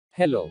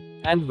Hello,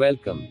 and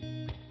welcome.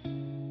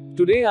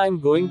 Today I'm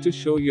going to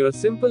show you a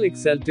simple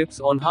Excel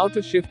tips on how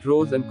to shift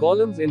rows and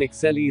columns in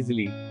Excel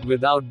easily,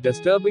 without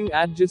disturbing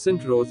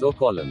adjacent rows or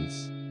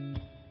columns.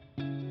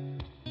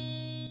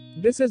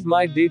 This is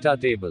my data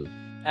table.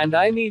 And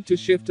I need to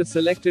shift a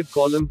selected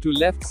column to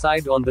left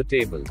side on the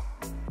table.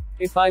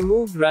 If I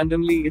moved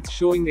randomly, it's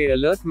showing a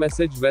alert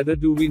message whether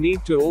do we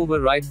need to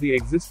overwrite the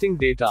existing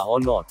data or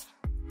not.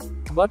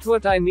 But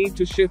what I need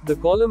to shift the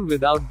column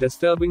without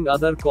disturbing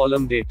other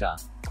column data.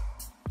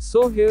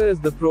 So here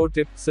is the pro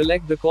tip: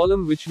 select the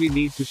column which we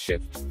need to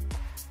shift.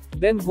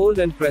 Then hold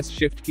and press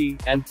Shift key,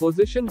 and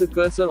position the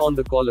cursor on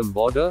the column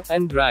border,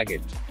 and drag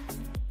it.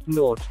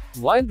 Note,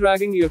 while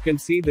dragging you can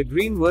see the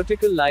green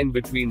vertical line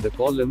between the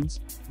columns.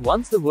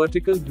 Once the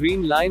vertical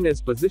green line is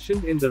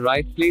positioned in the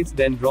right place,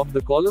 then drop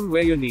the column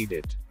where you need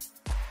it.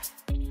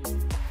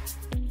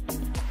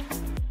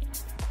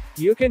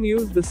 You can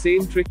use the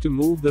same trick to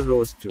move the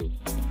rows too.